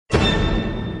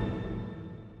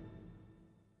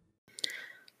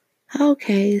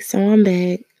Okay, so I'm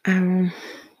back.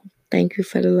 Thank you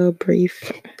for the little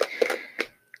brief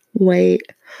wait.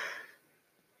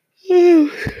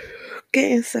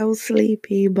 Getting so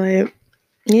sleepy, but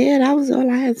yeah, that was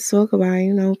all I had to talk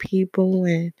about. People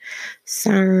and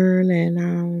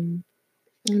CERN,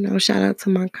 and shout out to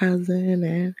my cousin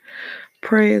and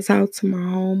prayers out to my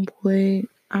homeboy.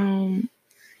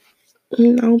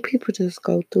 People just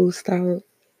go through stuff.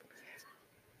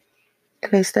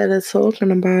 And instead of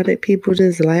talking about it, people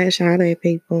just lash out at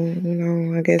people.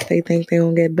 I guess they think they're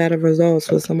going to get better results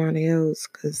with somebody else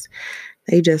because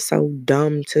they just so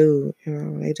dumb too.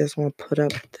 They just want to put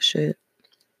up with the shit.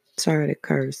 Sorry to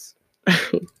curse.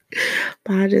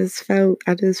 But I just felt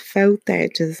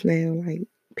that just now. Like,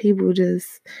 people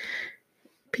just,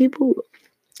 people,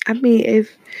 I mean,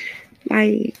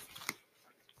 like,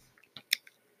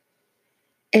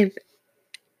 if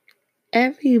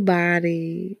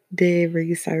everybody did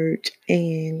research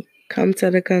and come to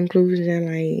the conclusion,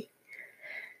 like,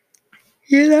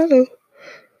 you know,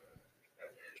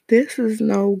 this is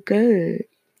no good.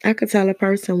 I could tell a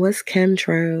person what's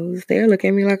chemtrails. They'll look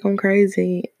at me like I'm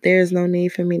crazy. There's no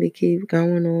need for me to keep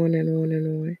going on and on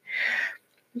and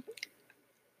on.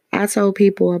 I told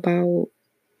people about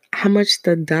how much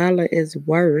the dollar is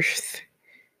worth,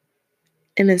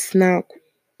 and it's not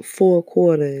 4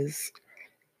 quarters.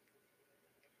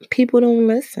 People don't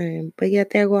listen, but yet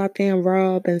they'll go out there and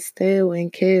rob and steal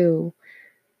and kill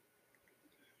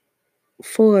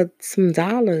for some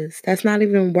dollars. That's not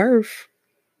even worth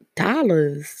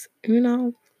dollars. It's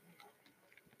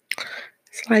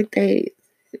like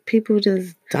people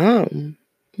just dumb.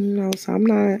 So I'm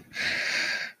not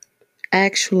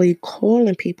actually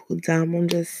calling people dumb. I'm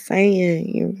just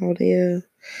saying,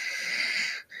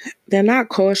 they're not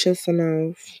cautious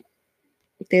enough.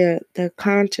 Their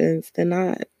conscience. They're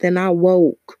not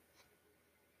woke.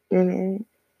 You know,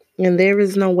 and there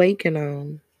is no waking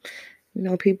them.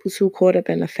 People too caught up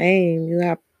in the fame. You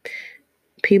got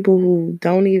people who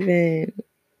don't even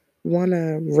want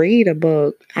to read a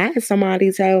book. I had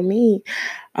somebody tell me,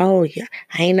 "Oh yeah,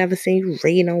 I ain't never seen you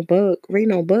read no book. Read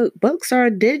no book. Books are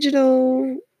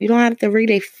digital. You don't have to read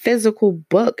a physical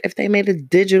book if they made a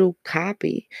digital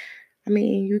copy. I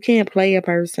mean, you can't play a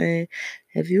person.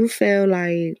 If you feel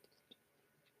like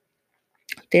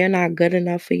they're not good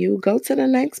enough for you, go to the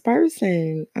next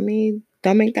person. I mean,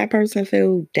 don't make that person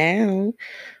feel down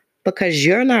because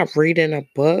you're not reading a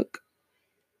book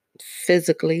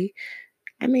physically.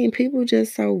 I mean, people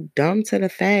just so dumb to the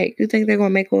fact. You think they're gonna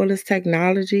make all this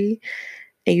technology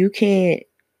and you can't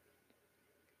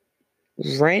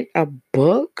rent a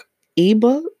book,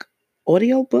 ebook,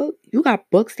 audio book? You got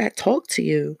books that talk to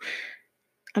you.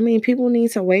 I mean, people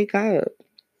need to wake up.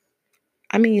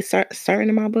 I mean, certain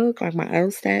of my book, like my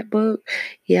LSAT book,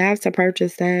 you have to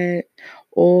purchase that,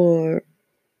 or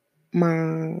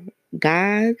my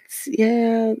guides.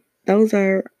 Yeah, those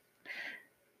are,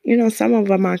 some of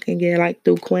them I can get like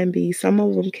through Quibi. Some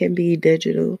of them can be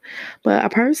digital. But a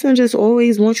person just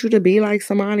always wants you to be like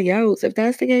somebody else. If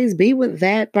that's the case, be with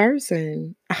that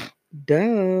person.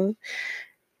 Duh.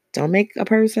 Don't make a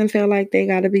person feel like they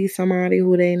got to be somebody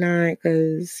who they not.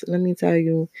 Because let me tell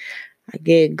you, I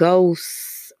get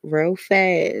ghosts real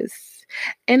fast.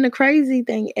 And the crazy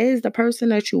thing is, the person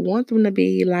that you want them to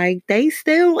be like, they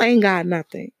still ain't got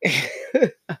nothing.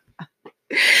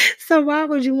 So why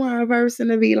would you want a person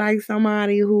to be like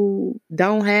somebody who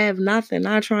don't have nothing,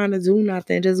 not trying to do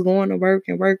nothing, just going to work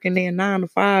and working there 9 to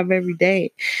 5 every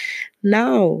day?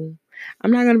 No.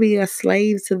 I'm not going to be a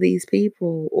slave to these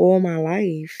people all my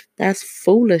life. That's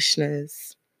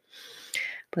foolishness.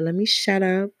 But let me shut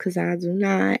up because I do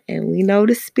not, and we know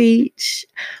the speech,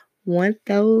 want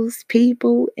those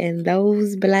people in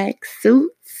those black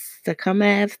suits to come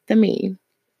after me.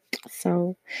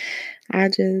 So I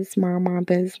just mind my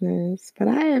business. But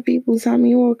I have people tell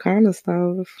me all kind of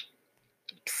stuff.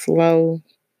 Slow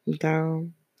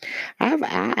down. I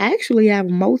actually have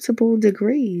multiple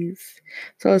degrees.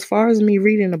 So as far as me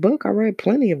reading a book, I read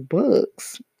plenty of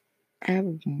books. I have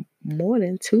more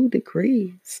than 2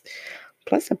 degrees,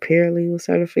 plus a paralegal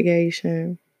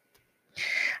certification.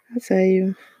 I tell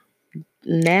you,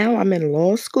 now I'm in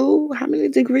law school. How many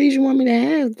degrees you want me to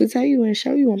have to tell you and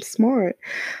show you I'm smart?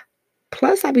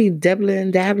 Plus, I be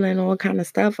dabbling, all kind of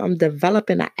stuff. I'm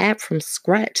developing an app from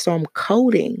scratch, so I'm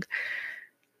coding.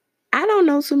 I don't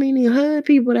know so many hood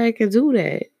people that can do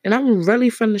that. And I'm really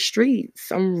from the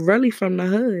streets. I'm really from the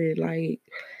hood. Like,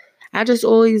 I just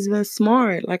always been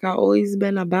smart. Like, I always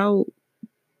been about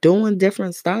doing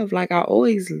different stuff. Like, I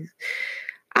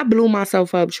blew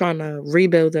myself up trying to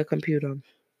rebuild a computer.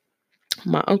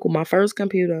 My uncle, my first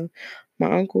computer,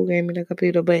 My uncle gave me the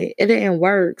computer, but it didn't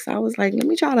work. So I was like, let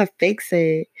me try to fix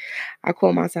it. I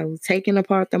caught myself taking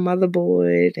apart the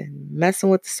motherboard and messing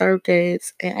with the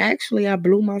circuits. And actually, I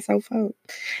blew myself up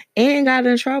and got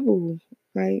in trouble.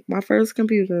 Like, my first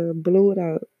computer blew it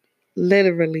up.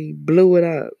 Literally blew it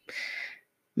up.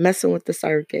 Messing with the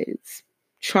circuits.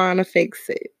 Trying to fix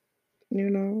it. You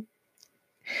know?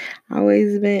 I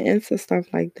always been into stuff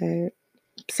like that.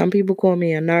 Some people call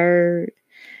me a nerd.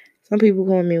 Some people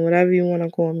call me whatever you want to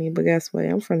call me. But guess what?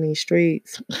 I'm from these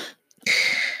streets.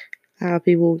 How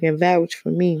people can vouch for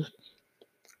me.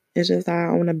 It's just I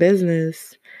own a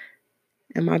business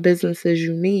and my business is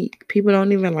unique. People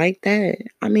don't even like that.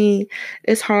 I mean,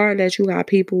 it's hard that you got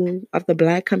people of the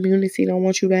black community don't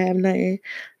want you to have nothing,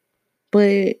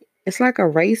 but it's like a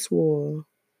race war.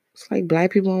 It's like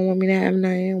black people don't want me to have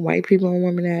nothing, white people don't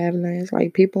want me to have nothing. It's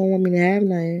like people don't want me to have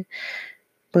nothing,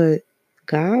 but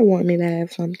God want me to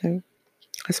have something.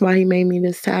 That's why he made me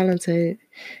this talented.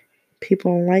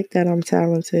 People don't like that I'm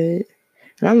talented.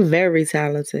 And I'm very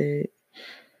talented.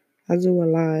 I do a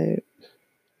lot.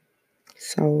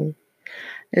 So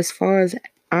as far as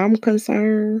I'm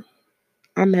concerned,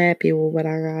 I'm happy with what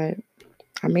I got.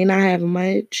 I may not have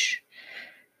much,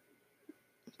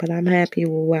 but I'm happy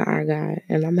with what I got.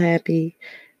 And I'm happy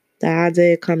that I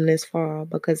did come this far.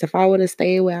 Because if I would have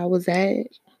stayed where I was at,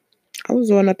 I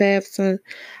was on a path to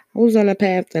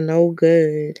no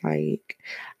good. Like,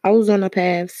 I was on a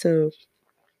path to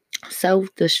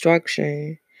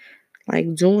self-destruction.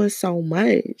 Like, doing so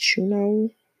much, you know.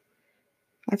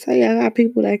 I tell you, I got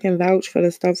people that can vouch for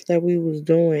the stuff that we was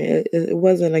doing. It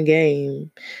wasn't a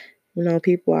game. You know,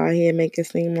 people out here make it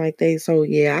seem like they so,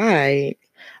 yeah,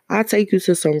 I'll take you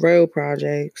to some real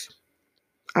projects.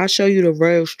 I'll show you the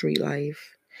real street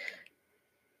life.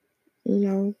 You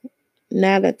know,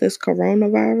 now that this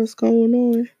coronavirus going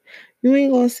on, you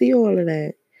ain't gonna see all of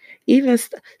that. Even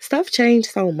stuff changed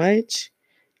so much.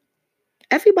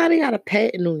 Everybody got a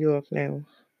pet in New York now.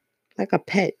 Like a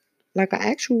pet. Like an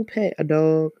actual pet. A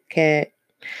dog, cat.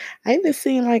 I even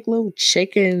seen like little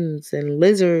chickens and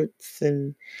lizards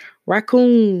and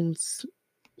raccoons,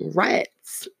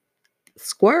 rats,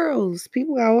 squirrels.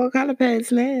 People got all kind of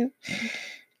pets now.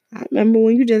 I remember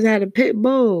when you just had a pit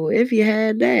bull. If you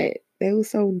had that, they was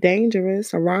so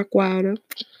dangerous. A Rottweiler.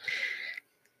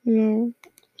 You know,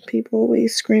 people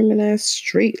always screaming at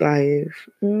street life.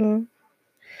 You know,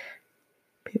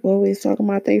 people always talking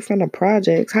about they from the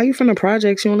projects. How you from the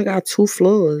projects? You only got 2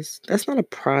 floors. That's not a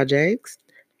project.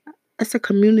 That's a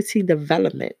community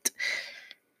development.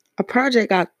 A project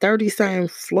got 30 something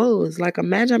floors. Like,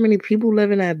 imagine how many people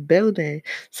live in that building.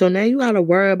 So now you got to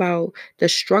worry about the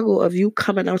struggle of you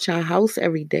coming out your house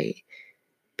every day.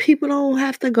 People don't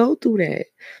have to go through that.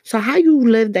 So how you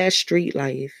live that street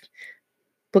life?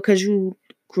 Because you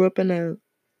grew up in a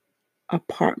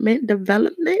apartment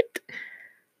development?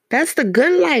 That's the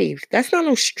good life. That's not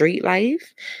no street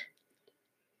life.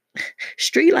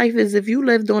 Street life is if you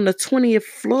lived on the 20th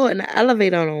floor and the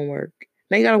elevator don't work.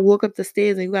 Now you gotta walk up the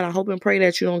stairs and you gotta hope and pray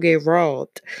that you don't get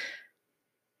robbed.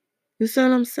 You see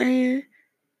what I'm saying?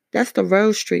 That's the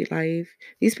real street life.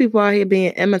 These people out here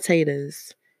being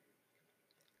imitators.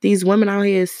 These women out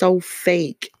here is so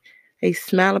fake. They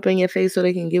smile up in your face so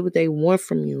they can get what they want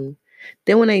from you.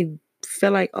 Then when they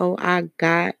feel like, oh, I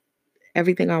got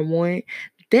everything I want,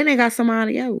 then they got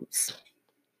somebody else.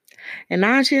 And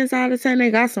 9 chances out of 10, they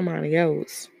got somebody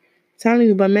else. I'm telling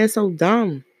you, but men so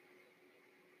dumb.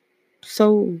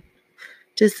 So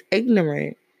just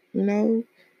ignorant, you know?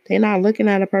 They're not looking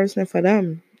at a person for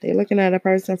them. They're looking at a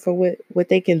person for what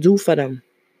they can do for them.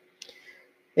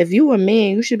 If you a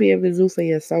man, you should be able to do for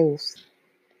yourself.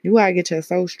 You gotta get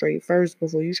yourself straight first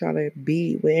before you try to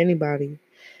be with anybody.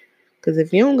 Because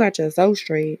if you don't got yourself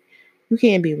straight, you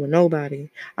can't be with nobody.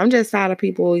 I'm just tired of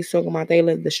people always talking about they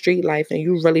live the street life and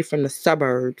you really from the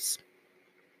suburbs.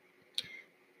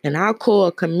 And I'll call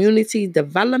community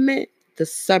development the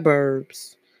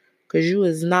suburbs. Because you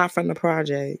is not from the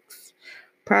projects.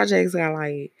 Projects got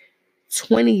like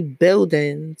 20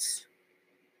 buildings.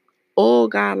 All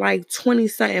got like 20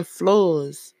 something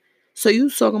floors. So you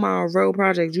talking about a real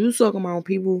project. You talking about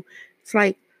people. It's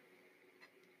like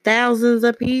thousands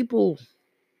of people.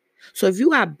 So if you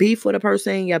got beef with a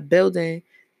person in your building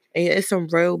and it's some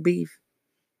real beef,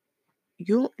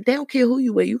 they don't care who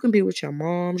you with. You can be with your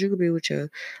moms, you can be with your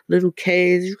little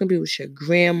kids, you can be with your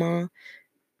grandma.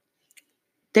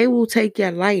 They will take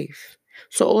your life.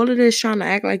 So all of this trying to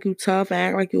act like you tough and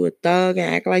act like you a thug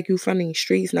and act like you from these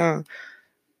streets, nah.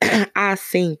 I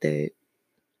seen that.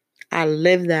 I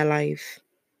lived that life.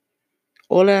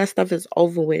 All of that stuff is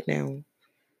over with now.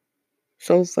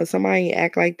 So for somebody to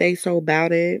act like they so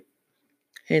about it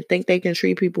and think they can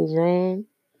treat people wrong.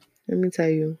 Let me tell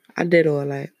you, I did all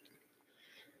that.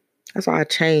 That's why I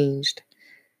changed.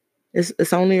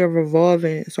 It's only a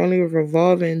revolving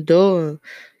door.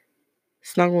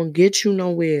 It's not gonna get you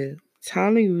nowhere. I'm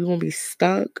telling you, you're gonna be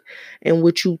stuck. And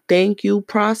what you think you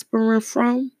prospering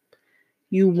from,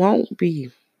 you won't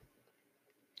be.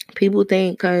 People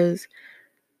think because,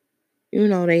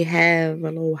 they have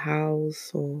a little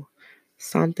house or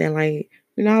something like,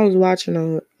 I was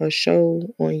watching a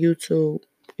show on YouTube,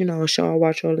 a show I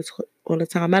watch all the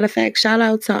time. Matter of fact, shout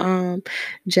out to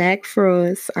Jack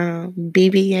Frost,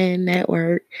 BBN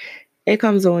Network. It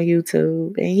comes on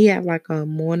YouTube, and he have like a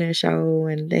morning show,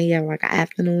 and then he have like an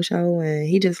afternoon show, and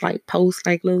he just like posts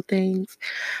like little things.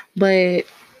 But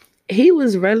he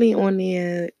was really on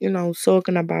there,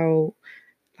 talking about,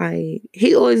 like,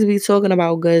 he always be talking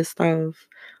about good stuff.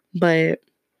 But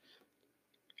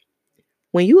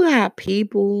when you have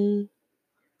people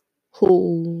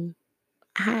who,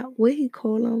 what he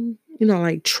call them,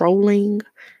 like trolling,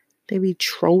 they be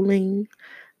trolling.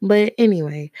 But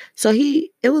anyway, so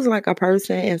it was like a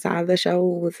person inside the show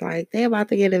was like, they about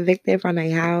to get evicted from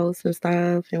their house and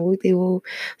stuff and whoop-de-whoop.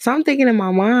 So I'm thinking in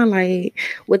my mind, like,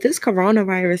 with this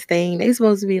coronavirus thing, they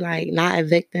supposed to be like not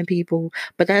evicting people,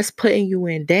 but that's putting you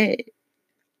in debt.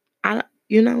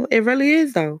 It really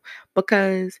is though,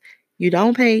 because you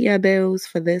don't pay your bills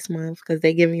for this month because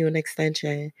they're giving you an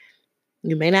extension.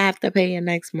 You may not have to pay it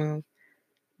next month.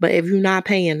 But if you're not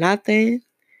paying nothing,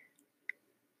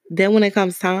 then when it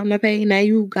comes time to pay, now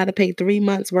you got to pay 3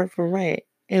 months worth of rent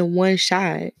in one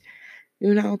shot.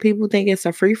 People think it's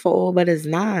a free for all, but it's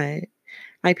not.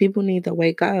 Like, people need to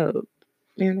wake up.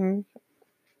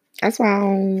 That's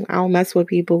why I don't mess with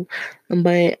people.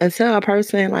 But until a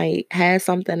person like has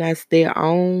something that's their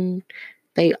own,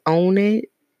 they own it,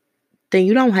 then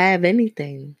you don't have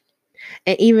anything.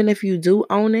 And even if you do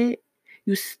own it,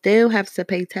 you still have to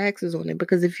pay taxes on it,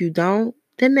 because if you don't,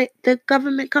 then the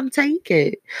government come take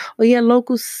it, or your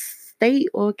local state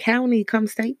or county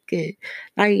comes take it.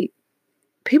 Like,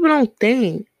 people don't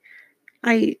think,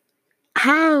 like,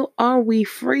 how are we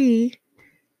free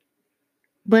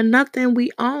but nothing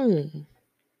we own?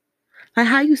 Like,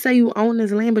 how you say you own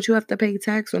this land but you have to pay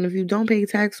tax on it? If you don't pay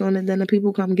tax on it, then the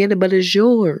people come get it, but it's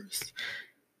yours.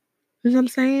 You know what I'm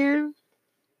saying?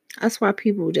 That's why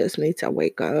people just need to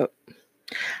wake up.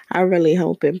 I really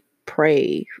hope and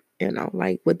pray,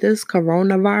 like with this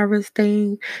coronavirus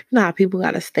thing, how people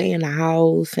got to stay in the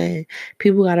house and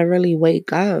people got to really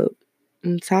wake up.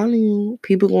 I'm telling you,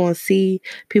 people got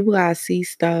to see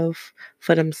stuff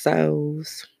for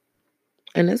themselves.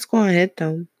 And it's going to hit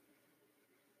them.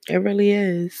 It really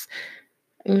is.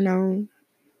 Like,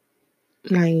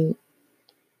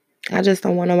 I just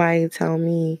don't want nobody to tell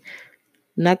me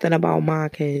nothing about my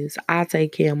kids. I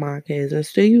take care of my kids.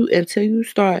 Until you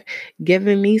start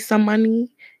giving me some money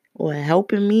or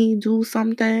helping me do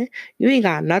something, you ain't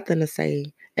got nothing to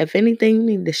say. If anything, you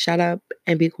need to shut up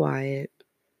and be quiet.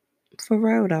 For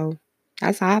real though.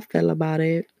 That's how I feel about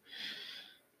it.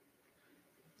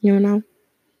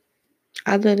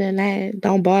 Other than that,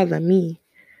 don't bother me.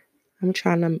 I'm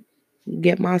trying to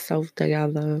get myself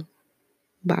together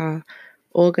by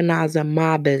organizing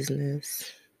my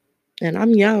business. And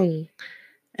I'm young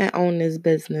and own this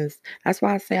business. That's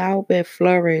why I say I hope it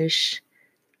flourish.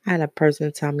 I had a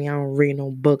person tell me I don't read no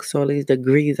books, all these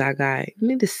degrees I got. You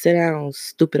need to sit down,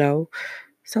 stupido.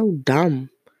 So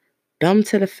dumb. Dumb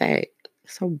to the fact.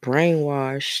 So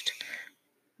brainwashed.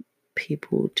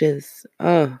 People just,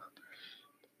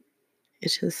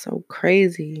 it's just so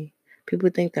crazy. People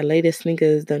think the latest sneaker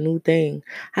is the new thing.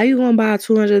 How you gonna buy a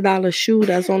 $200 shoe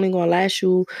that's only gonna last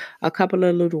you a couple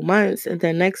of little months, and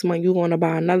then next month you're gonna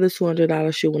buy another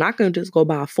 $200 shoe? And I can just go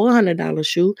buy a $400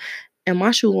 shoe, and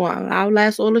my shoe gonna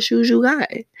outlast all the shoes you got.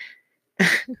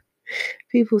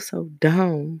 People so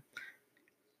dumb.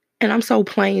 And I'm so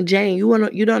plain Jane.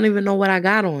 You don't even know what I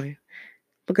got on,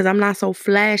 because I'm not so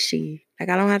flashy. Like,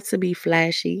 I don't have to be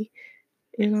flashy.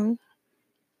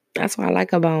 That's what I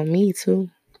like about me too.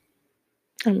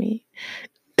 I mean,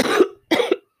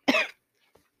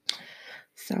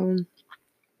 so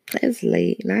it's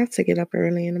late and I have to get up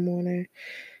early in the morning.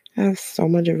 I have so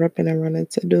much ripping and running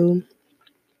to do.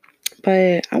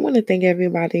 But I want to thank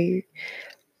everybody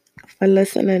for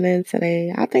listening in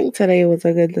today. I think today was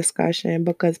a good discussion,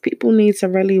 because people need to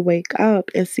really wake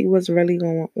up and see what's really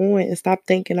going on and stop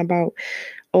thinking about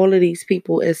all of these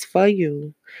people is for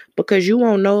you, because you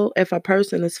won't know if a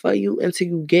person is for you until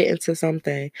you get into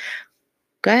something.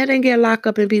 Go ahead and get locked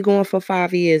up and be going for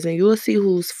 5 years and you'll see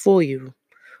who's for you. I'm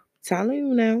telling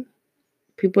you now,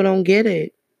 people don't get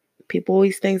it. People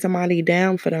always think somebody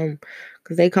down for them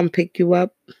because they come pick you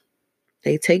up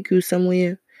They take you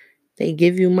somewhere. They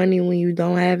give you money when you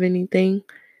don't have anything.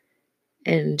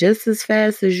 And just as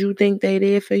fast as you think they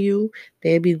there for you,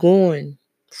 they'll be going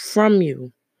from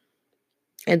you.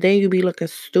 And then you be looking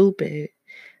stupid.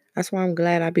 That's why I'm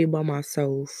glad I be by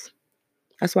myself.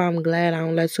 That's why I'm glad I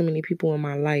don't let too many people in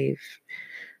my life.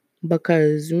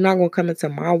 Because you're not going to come into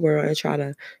my world and try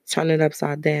to turn it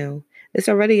upside down. It's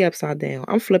already upside down.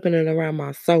 I'm flipping it around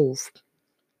myself.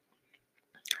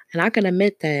 And I can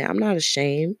admit that. I'm not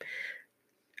ashamed.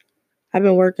 I've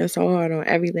been working so hard on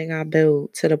everything I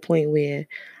built to the point where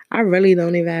I really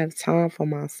don't even have time for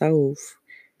myself.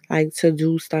 Like to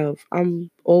do stuff. I'm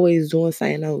always doing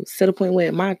something else. To the point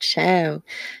where my child,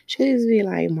 she just be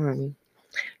like, Mommy,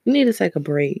 you need to take a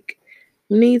break.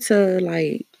 You need to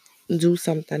like do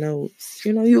something else.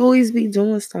 You know, you always be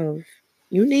doing stuff.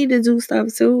 You need to do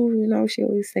stuff too. You know, she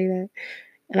always say that.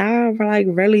 And I like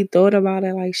really thought about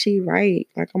it like she right.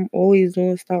 Like I'm always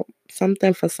doing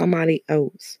something for somebody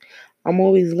else. I'm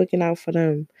always looking out for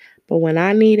them. But when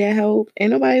I needed help,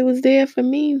 ain't nobody was there for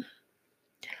me.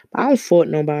 But I don't fault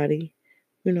nobody.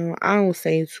 You know, I don't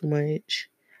say too much.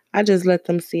 I just let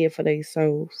them see it for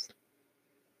themselves.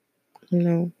 You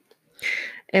know.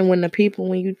 And when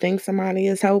you think somebody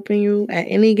is helping you, at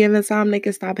any given time, they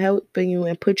can stop helping you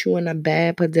and put you in a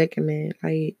bad predicament.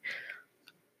 Like,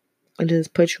 and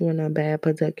just put you in a bad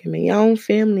predicament. Your own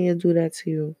family will do that to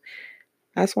you.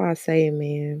 That's why I say,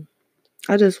 man,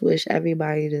 I just wish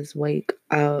everybody just wake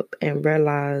up and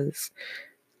realize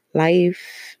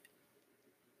life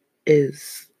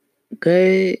is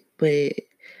good, but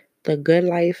the good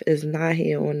life is not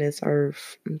here on this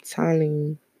earth. I'm telling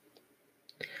you.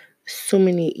 So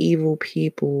many evil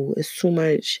people. It's too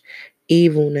much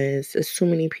evilness. It's too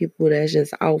many people that's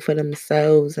just out for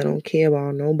themselves and don't care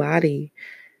about nobody.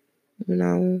 You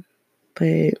know?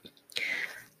 But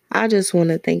I just want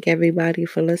to thank everybody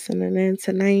for listening in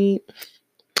tonight.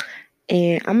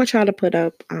 And I'm gonna try to put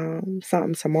up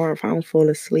something tomorrow if I don't fall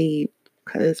asleep.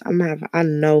 Cause I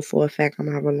know for a fact I'm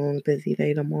gonna have a long busy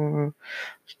day tomorrow.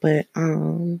 But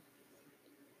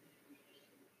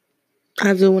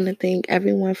I do want to thank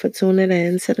everyone for tuning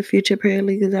in to the Future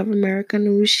Paralegal's of America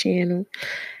News channel.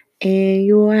 And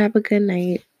you all have a good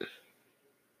night.